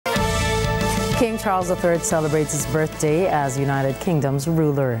King Charles III celebrates his birthday as United Kingdom's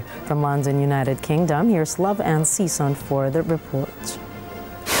ruler. From London, United Kingdom, here's Love and Season for the report.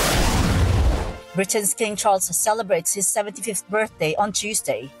 Britain's King Charles celebrates his 75th birthday on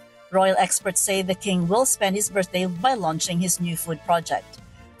Tuesday. Royal experts say the king will spend his birthday by launching his new food project.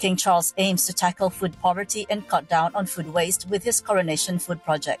 King Charles aims to tackle food poverty and cut down on food waste with his Coronation Food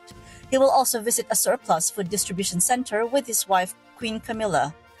Project. He will also visit a surplus food distribution center with his wife, Queen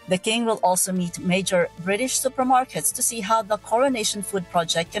Camilla. The king will also meet major British supermarkets to see how the Coronation Food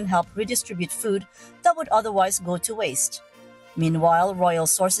Project can help redistribute food that would otherwise go to waste. Meanwhile, royal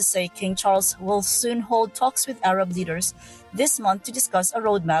sources say King Charles will soon hold talks with Arab leaders this month to discuss a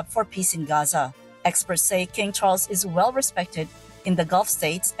roadmap for peace in Gaza. Experts say King Charles is well respected in the Gulf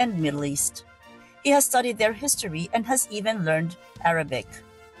states and Middle East. He has studied their history and has even learned Arabic.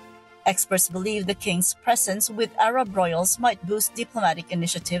 Experts believe the king's presence with Arab royals might boost diplomatic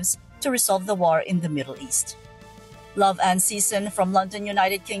initiatives to resolve the war in the Middle East. Love and Season from London,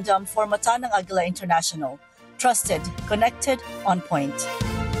 United Kingdom for Ng Agila International. Trusted, connected, on point.